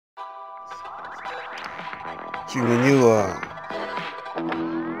See, when you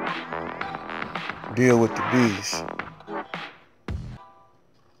deal with the beast,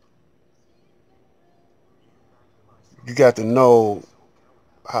 you got to know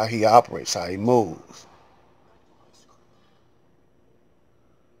how he operates, how he moves.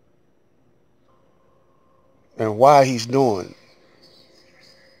 And why he's doing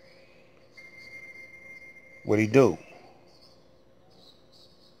what he do.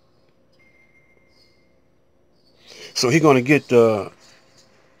 So he's gonna get the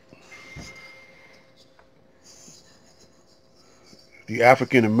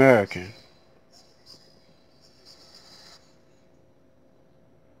African American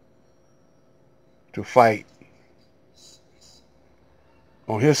to fight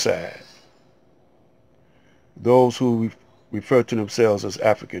on his side. Those who refer to themselves as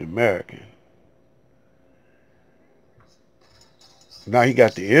African American. Now he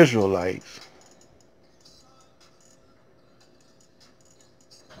got the Israelites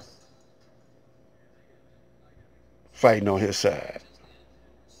fighting on his side.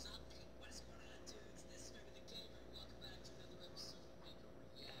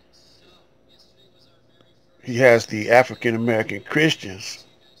 He has the African American Christians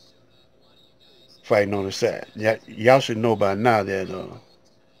fighting on his side. Y'all should know by now that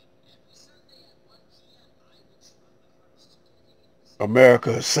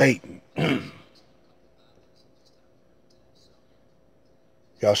America is Satan.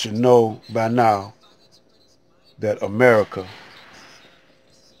 Y'all should know by now that America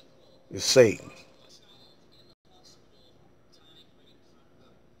is Satan.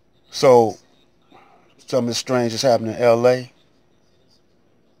 So something strange is happening in L.A.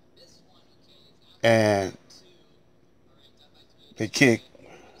 and they kicked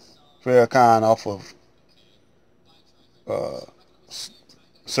Farrakhan off of uh,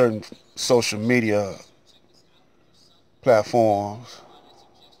 certain social media platforms.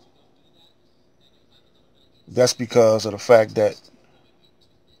 That's because of the fact that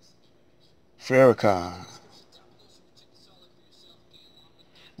Farrakhan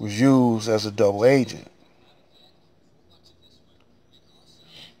was used as a double agent.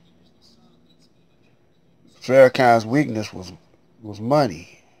 Farrakhan's weakness was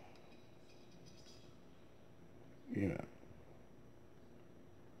money. Yeah.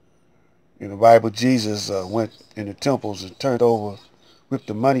 In the Bible, Jesus went in the temples and turned over, whipped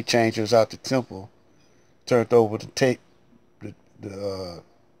the money changers out the temple, turned over the the,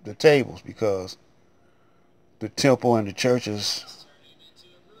 the tables because the temple and the churches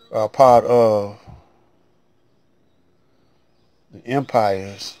are part of the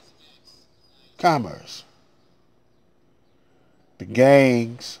empire's commerce. The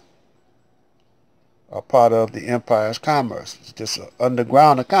gangs are part of the empire's commerce. It's just an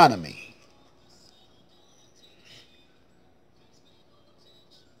underground economy.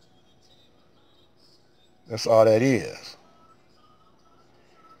 That's all that is.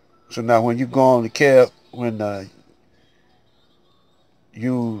 So now when you go on the cab, when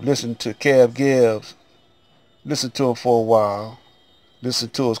you listen to Cab Gibbs, listen to him for a while, listen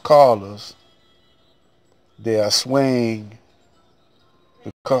to his callers, they are swaying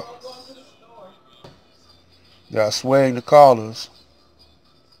the, they are swaying the callers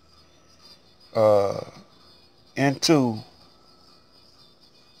uh, into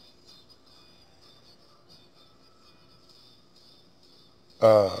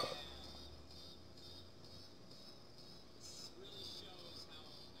uh,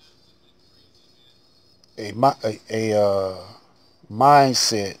 a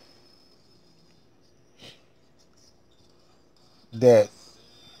mindset that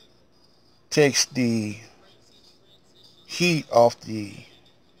takes the heat off the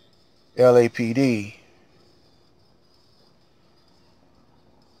LAPD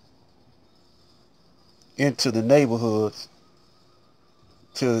into the neighborhoods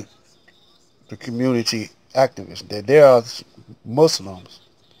to the community activists. That there are Muslims,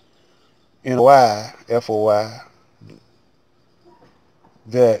 FOI,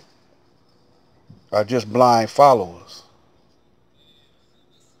 that are just blind followers.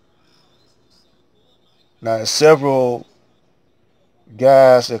 Now, there's several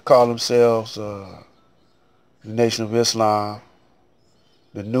guys that call themselves the Nation of Islam,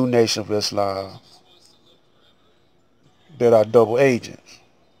 the New Nation of Islam, that are double agents.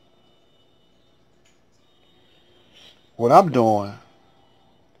 What I'm doing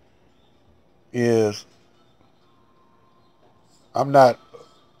is I'm not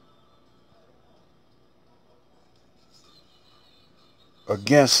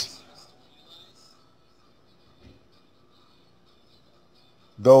against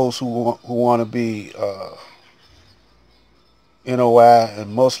those who want to be NOI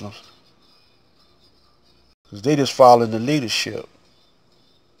and Muslims, because they just following the leadership.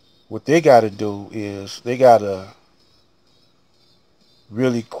 What they got to do is they got to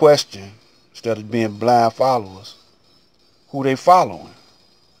really question, instead of being blind followers, who they following.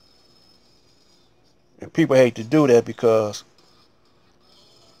 And people hate to do that because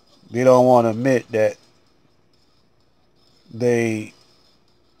they don't want to admit that they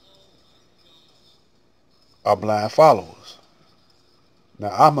are blind followers.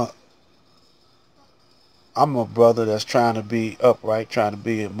 Now I'm a brother that's trying to be upright, trying to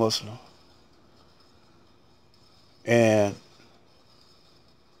be a Muslim. And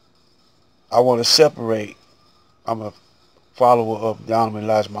I want to separate. I'm a follower of the Honorable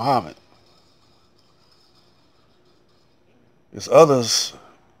Elijah Muhammad. There's others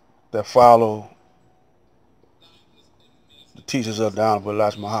that follow the teachers of the Honorable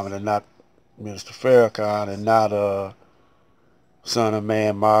Elijah Muhammad and not Minister Farrakhan and not Son of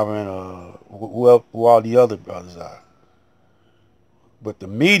Man Marvin or who all the other brothers are. But the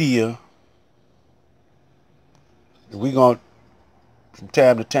media, we're going to from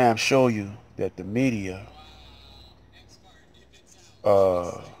time to time show you that the media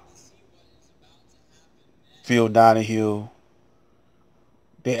Phil Donahue,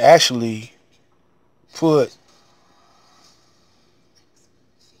 they actually put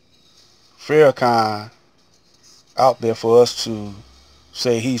Farrakhan out there for us to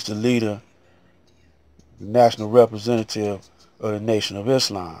say he's the leader, the national representative of the Nation of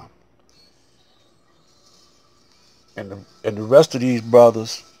Islam. And the rest of these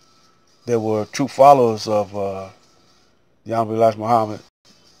brothers that were true followers of the Honorable Elijah Muhammad,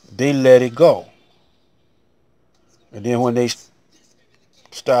 they let it go. And then when they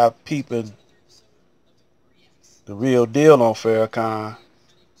start peeping the real deal on Farrakhan,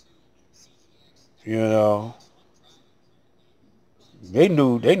 you know, they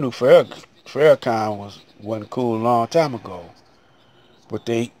knew Farrakhan wasn't cool a long time ago, but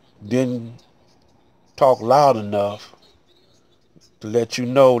they didn't talk loud enough to let you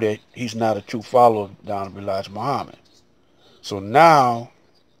know that he's not a true follower of the Honorable Elijah Muhammad. So now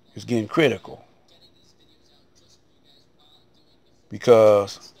it's getting critical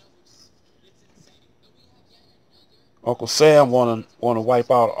because Uncle Sam want to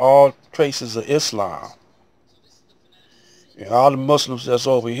wipe out all traces of Islam. And all the Muslims that's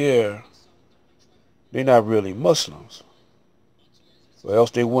over here, they're not really Muslims. Or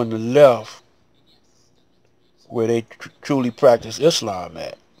else they wouldn't have left where they truly practice Islam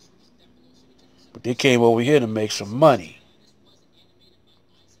at. But they came over here to make some money.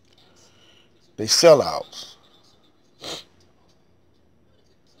 They sellouts.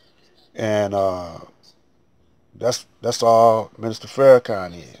 And that's all Minister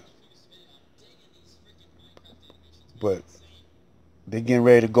Farrakhan is. But they're getting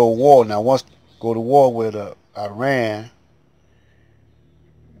ready to go to war. Now, once go to war with Iran,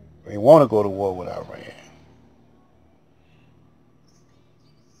 they want to go to war with Iran.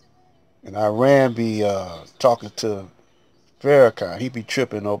 And Iran be talking to Farrakhan. He be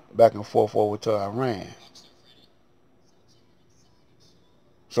tripping back and forth over to Iran.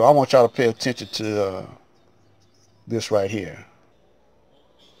 So I want y'all to pay attention to this right here.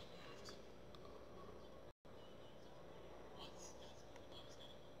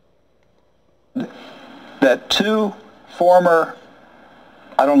 That two former,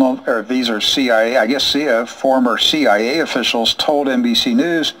 I don't know if these are CIA, I guess former CIA officials told NBC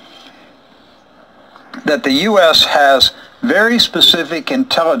News that the U.S. has very specific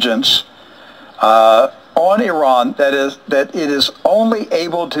intelligence on Iran that it is only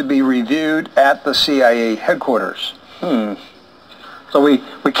able to be reviewed at the CIA headquarters. So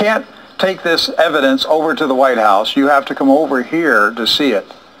we can't take this evidence over to the White House. You have to come over here to see it.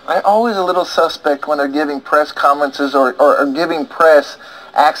 I'm always a little suspect when they're giving press conferences or giving press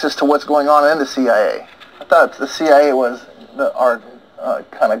access to what's going on in the CIA. I thought the CIA was our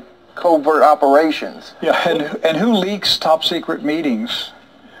kind of covert operations. Yeah, and who leaks top secret meetings?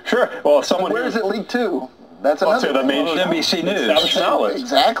 Sure. Well, someone. Where does it leak to? That's another to the main NBC News. Knowledge.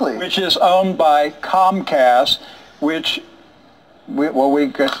 Exactly. Which is owned by Comcast, which we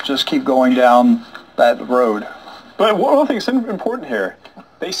just keep going down that road. But one other thing that's important here,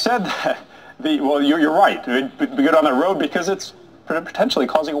 they said that you're right. It'd be good on that road because it's potentially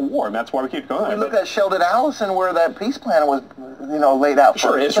causing a war, and that's why we keep going. Look at Sheldon Allison, where that peace plan was, laid out.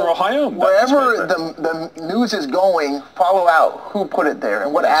 Sure, Israel Hayom. Wherever the news is going, follow out who put it there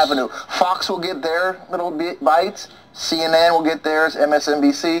and what avenue. Fox will get their little bites, CNN will get theirs,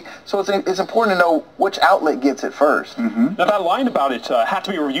 MSNBC. So it's important to know which outlet gets it first. Now that line about it had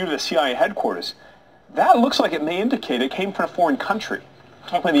to be reviewed at the CIA headquarters. That looks like it may indicate it came from a foreign country.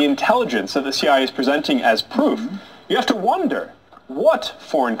 Talking about the intelligence that the CIA is presenting as proof. You have to wonder what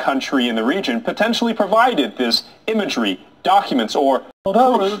foreign country in the region potentially provided this imagery, documents, or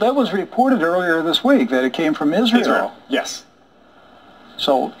Well, that was reported earlier this week that it came from Israel. Israel. Yes.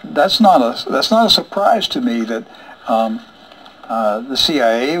 So that's not a surprise to me that the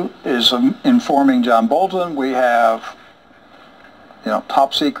CIA is informing John Bolton. We have,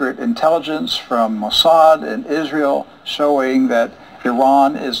 top secret intelligence from Mossad and Israel showing that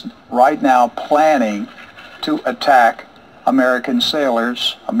Iran is right now planning to attack American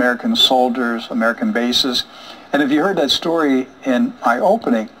sailors, American soldiers, American bases. And if you heard that story in my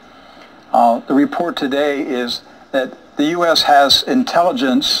opening, the report today is that the U.S. has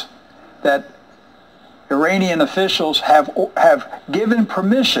intelligence that Iranian officials have given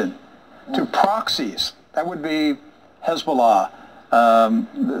permission to proxies. That would be Hezbollah,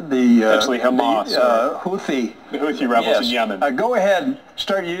 Potentially Hamas, the Houthi rebels in Yemen. Go ahead and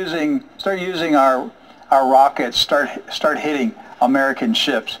start using our rockets. Start hitting American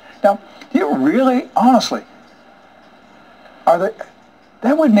ships. Now, really, honestly,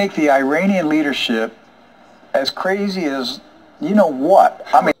 that would make the Iranian leadership as crazy as what?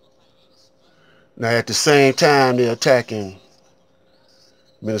 I mean. Now, at the same time, they're attacking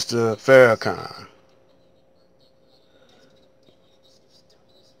Minister Farrakhan.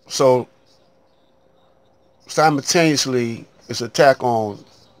 So, simultaneously, it's an attack on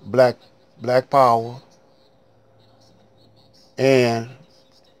black power and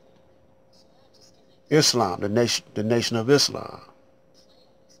Islam, the nation of Islam.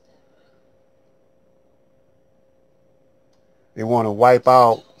 They want to wipe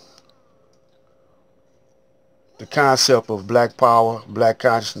out the concept of black power, black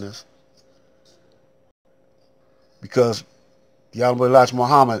consciousness, because the Honorable Elijah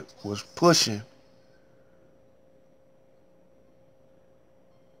Muhammad was pushing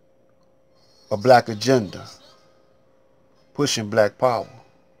a black agenda, pushing black power.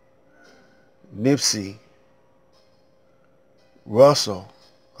 Nipsey Hussle,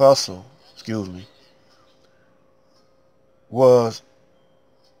 was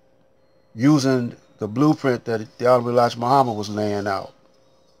using the blueprint that the Honorable Elijah Muhammad was laying out.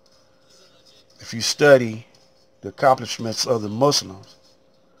 If you study the accomplishments of the Muslims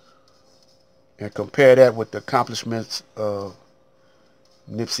and compare that with the accomplishments of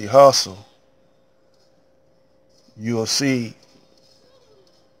Nipsey Hussle, you'll see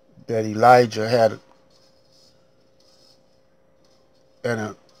that Elijah had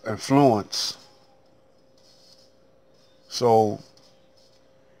an influence. So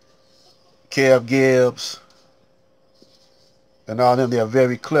Kev Gibbs and all them, they are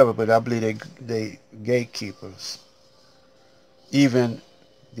very clever, but I believe they gatekeepers. Even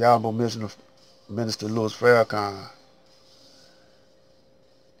the Honorable Minister Louis Farrakhan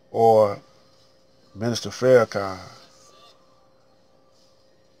or Minister Farrakhan,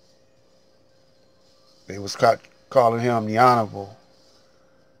 they was calling him the Honorable.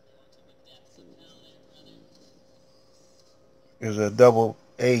 Is a double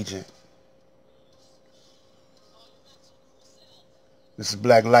agent. This is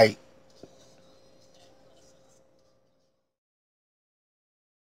Black Light.